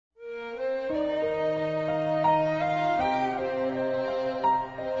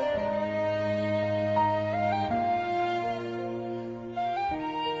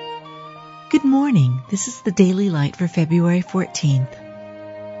Good morning. This is the Daily Light for February 14th.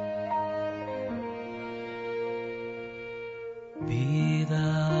 Be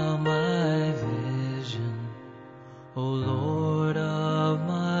thou my vision, O Lord of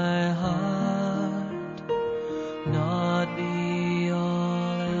my heart, not be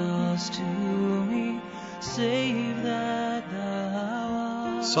all else to me, save that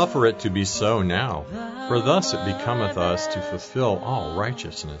thou art. Suffer it to be so now, for thus it becometh us to fulfill all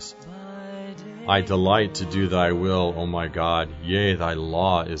righteousness. I delight to do thy will, O my God, yea, thy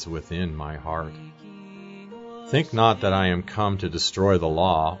law is within my heart. Think not that I am come to destroy the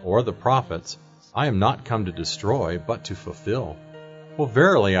law or the prophets. I am not come to destroy, but to fulfill. For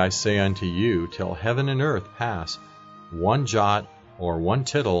verily I say unto you, till heaven and earth pass, one jot or one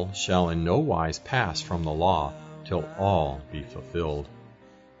tittle shall in no wise pass from the law, till all be fulfilled.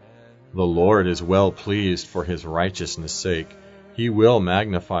 The Lord is well pleased for his righteousness' sake. He will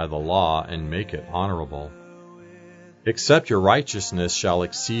magnify the law and make it honorable. Except your righteousness shall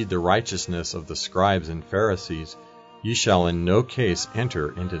exceed the righteousness of the scribes and Pharisees, ye shall in no case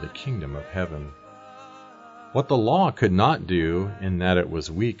enter into the kingdom of heaven. What the law could not do, in that it was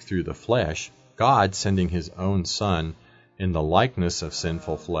weak through the flesh, God sending his own Son in the likeness of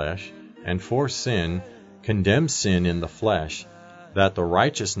sinful flesh, and for sin, condemned sin in the flesh, that the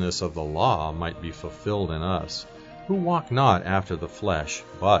righteousness of the law might be fulfilled in us, who walk not after the flesh,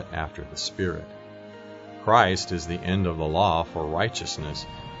 but after the Spirit. Christ is the end of the law for righteousness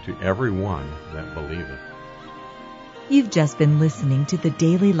to every one that believeth. You've just been listening to the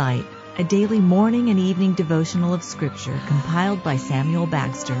Daily Light, a daily morning and evening devotional of Scripture compiled by Samuel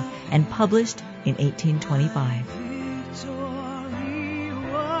Bagster and published in 1825.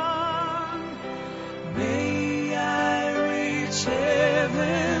 May I reach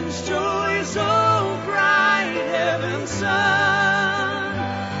heaven's joy so bright, heaven's sun,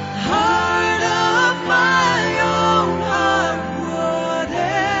 heart of my own heart,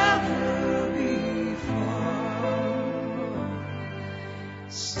 whatever befall,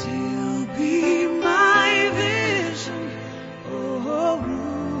 still be my vision, O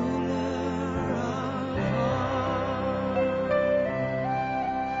ruler of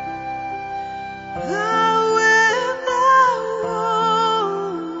all.